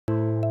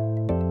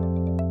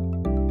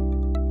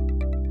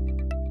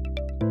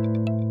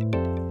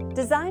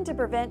Designed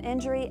to prevent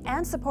injury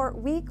and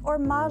support weak or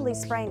mildly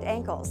sprained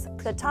ankles,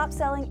 the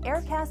top-selling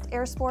Aircast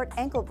AirSport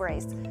ankle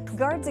brace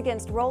guards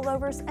against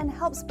rollovers and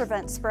helps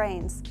prevent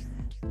sprains.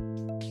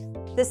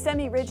 The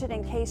semi-rigid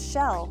encased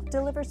shell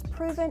delivers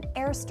proven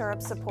air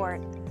stirrup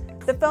support.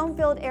 The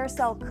foam-filled air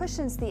cell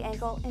cushions the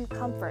ankle in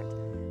comfort.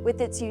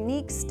 With its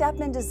unique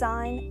step-in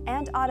design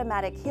and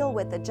automatic heel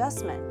width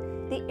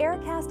adjustment, the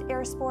Aircast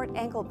AirSport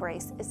ankle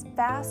brace is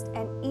fast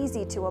and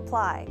easy to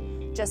apply.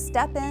 Just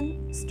step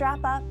in,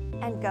 strap up,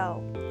 and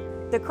go.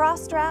 The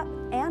cross strap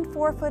and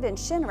forefoot and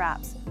shin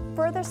wraps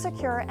further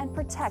secure and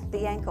protect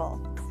the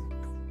ankle.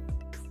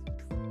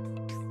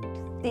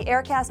 The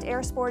Aircast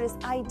AirSport is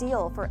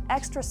ideal for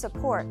extra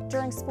support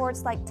during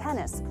sports like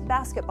tennis,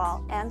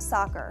 basketball, and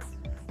soccer.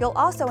 You'll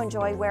also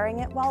enjoy wearing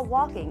it while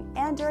walking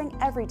and during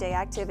everyday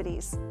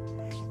activities.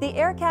 The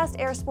Aircast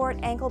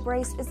AirSport ankle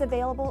brace is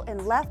available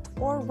in left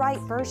or right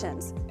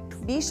versions.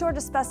 Be sure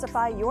to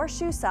specify your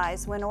shoe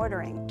size when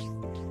ordering.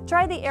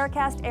 Try the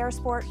Aircast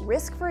AirSport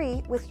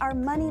risk-free with our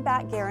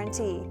money-back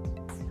guarantee.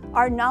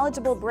 Our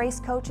knowledgeable brace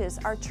coaches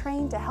are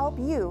trained to help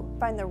you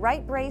find the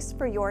right brace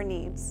for your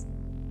needs.